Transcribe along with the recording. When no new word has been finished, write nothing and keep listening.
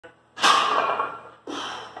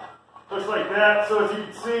like that. So as you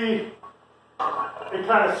can see, it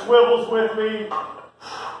kind of swivels with me.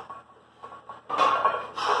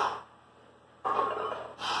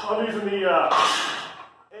 I'm using the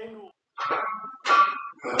angle.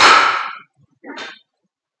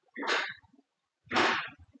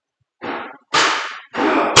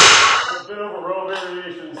 A bit over row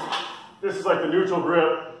variations. This is like the neutral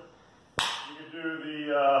grip. You can do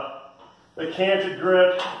the canted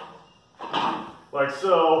grip, like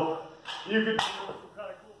so. You could kind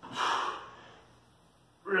of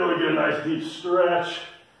really get a nice deep stretch.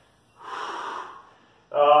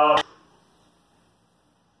 Alright.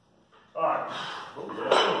 Oh,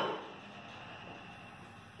 yeah.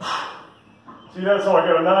 See, that's how I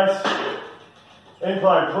get a nice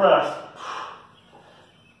incline press.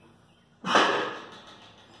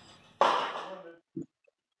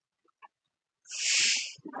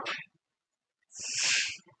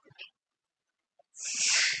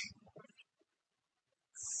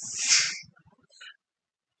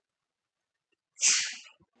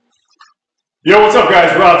 Yo, what's up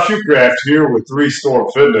guys? Rob Shoecraft here with 3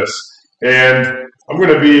 Storm Fitness, and I'm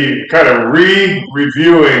going to be kind of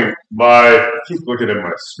reviewing I keep looking at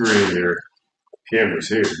my screen here. Camera's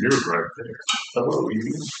here, you're right there. Hello,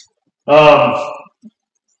 you.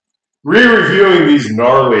 Reviewing these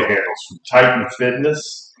gnarly handles from Titan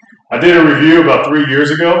Fitness. I did a review about 3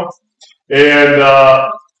 years ago, and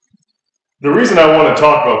the reason I want to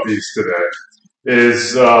talk about these today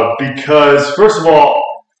is because, first of all,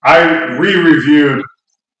 I re-reviewed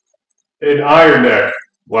an iron neck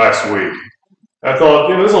last week. I thought,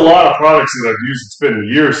 you know, there's a lot of products that I've used. It's been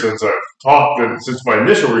years since I've talked, and since my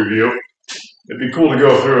initial review, it'd be cool to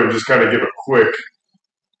go through and just kind of give a quick,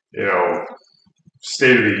 you know,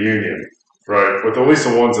 state of the union, right? With at least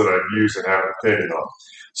the ones that I've used and have an opinion on.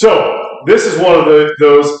 So this is one of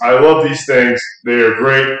those. I love these things. They are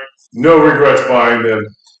great. No regrets buying them.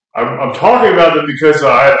 I'm talking about them because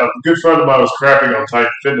I had a good friend of mine was crapping on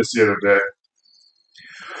Titan Fitness the other day,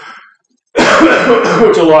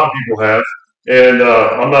 which a lot of people have, and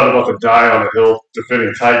I'm not about to die on a hill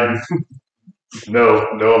defending Titan. No,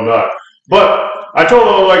 I'm not. But I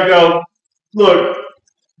told him, like, no, look,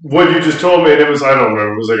 what you just told me, and it was, I don't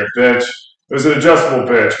remember, it was like a bench. It was an adjustable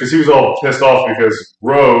bench, because he was all pissed off because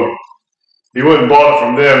Rogue, he went and bought it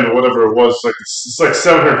from them, or whatever it was. It's like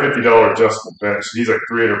 $750 adjustable bench. He's like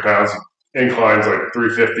 300 pounds. Incline's like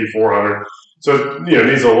 350, 400. So, you know,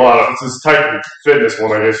 needs a lot of, it's this Titan Fitness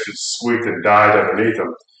one, I guess, just squeaked and died underneath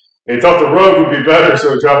him. And he thought the Rogue would be better,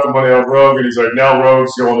 so he dropped the money on Rogue, and he's like, now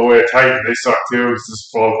Rogue's going the way of Titan. They suck too. It's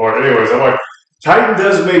just falling apart. Anyways, I'm like, Titan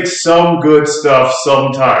does make some good stuff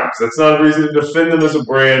sometimes. That's not a reason to defend them as a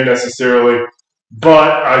brand necessarily.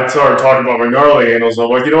 But I started talking about my gnarly handles, and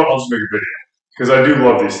I'm like, you know what, I'll just make a video. Because I do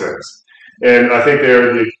love these things. And I think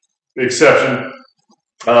they're the exception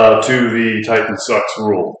to the Titan sucks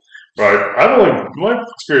rule. Right? My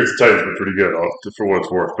experience with Titan's been pretty good for what it's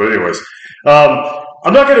worth. But anyways,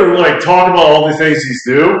 I'm not going to like talk about all the things these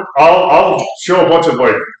do. I'll show a bunch of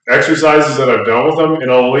like exercises that I've done with them, and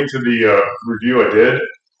I'll link to the review I did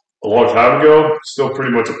a long time ago. Still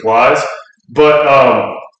pretty much applies. But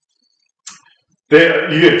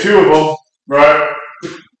you get 2 of them, right?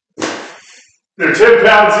 They're 10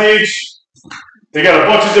 pounds each. They got a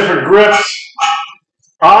bunch of different grips.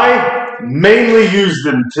 I mainly use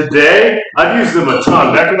them today. I've used them a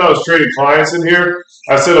ton. Back when I was training clients in here,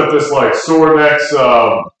 I set up this like Sorenex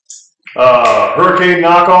Hurricane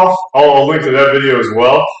knockoff. I'll link to that video as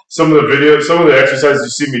well. Some of the exercises you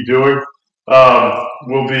see me doing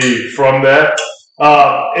will be from that.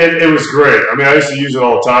 And it was great. I mean, I used to use it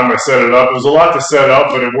all the time. I set it up. It was a lot to set up,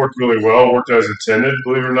 but it worked really well. It worked as intended,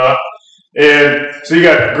 believe it or not. And so you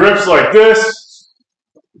got grips like this.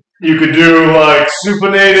 You could do like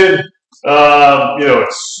supinated, you know,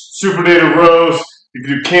 supinated rows. You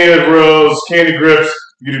could do canted rows, canted grips.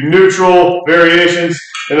 You could do neutral variations,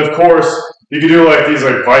 and of course, you could do like these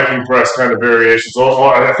like Viking press kind of variations.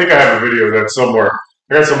 I think I have a video of that somewhere.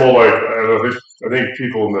 I got some old like I think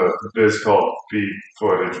people in the biz call it B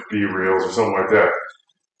footage, B reels or something like that.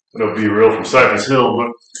 I know B reel from Cypress Hill,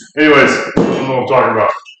 but anyways, I don't know what I'm talking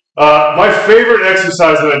about. My favorite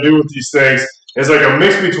exercise that I do with these things is like a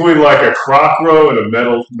mix between like a Kroc row and a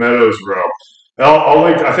Meadows row. I'll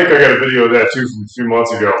link. I think I got a video of that too from a few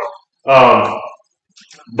months ago.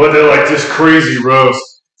 But they're like just crazy rows,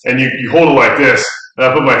 and you hold it like this. And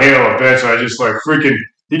I put my hand on a bench, and I just like freaking.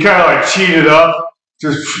 You kind of like cheat it up.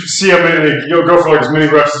 Just see how many. You'll go for like as many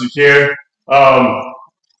reps as you can.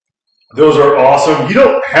 Those are awesome. You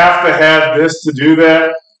don't have to have this to do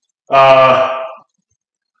that.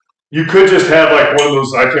 You could just have like one of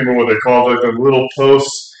those, I can't remember what they called, like the little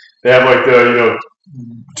posts They have like the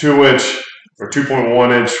 2-inch or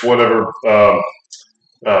 2.1-inch whatever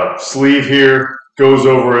sleeve here goes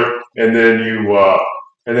over it, and then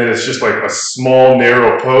and then it's just like a small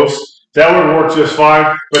narrow post. That would work just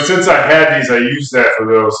fine. But since I had these, I used that for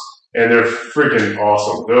those, and they're freaking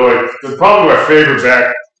awesome. They're probably my favorite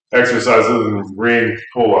back exercise other than ring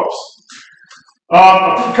pull-ups.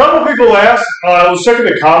 A couple people asked, I was checking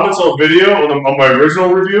the comments on video on my original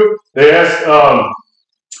review. They asked,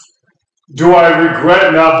 do I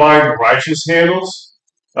regret not buying the Righteous handles?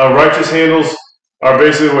 Righteous handles are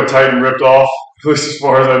basically what Titan ripped off, at least as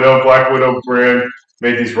far as I know. Black Widow brand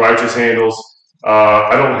made these Righteous handles.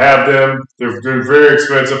 I don't have them. They're very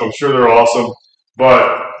expensive. I'm sure they're awesome.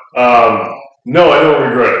 But no, I don't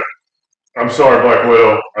regret it. I'm sorry, Black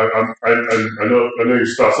Widow. I know your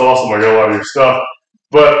stuff's awesome. I got a lot of your stuff,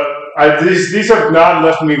 but these have not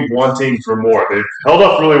left me wanting for more. They've held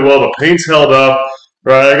up really well. The paint's held up.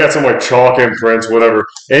 Right, I got some like chalk imprints, whatever.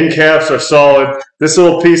 End caps are solid. This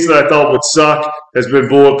little piece that I thought would suck has been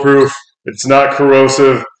bulletproof. It's not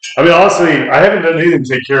corrosive. I mean, honestly, I haven't done anything to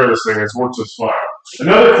take care of this thing. It's worked just fine.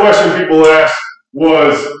 Another question people asked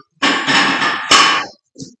was,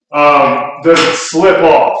 does it slip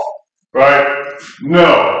off? Right?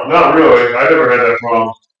 No, not really. I never had that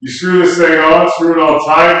problem. You screw this thing on, screw it on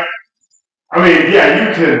tight. I mean, yeah,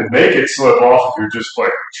 you can make it slip off if you're just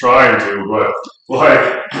like trying to, but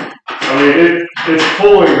like, I mean, it's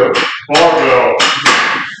pulling the barbell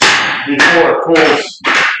before it pulls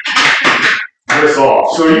this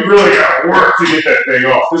off. So you really got to work to get that thing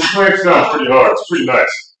off. This clamps down pretty hard. It's pretty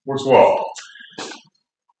nice. Works well.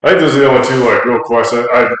 I think those are the only two like real questions.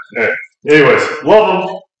 Anyways, love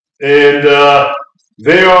them. And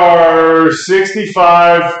they are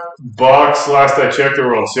 $65. Last I checked, they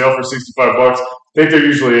were on sale for $65. I think they're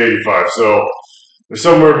usually $85. So they're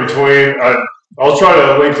somewhere between. I'll try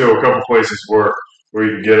to link to a couple places where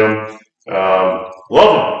you can get them.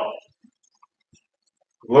 Love them.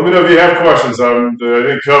 Let me know if you have questions I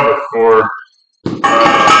didn't cover, or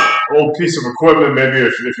old piece of equipment. Maybe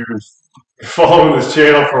if you've been following this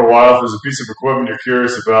channel for a while, if there's a piece of equipment you're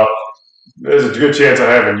curious about. There's a good chance I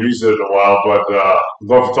haven't used it in a while, but I'd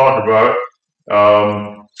love to talk about it.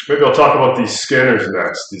 Maybe I'll talk about these Skinners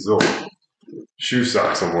next, these little shoe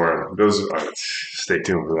socks I'm wearing. Stay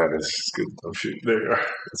tuned for that. It's good. Oh, shoot. There you are.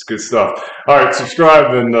 It's good stuff. All right,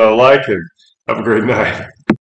 subscribe and like, and have a great night.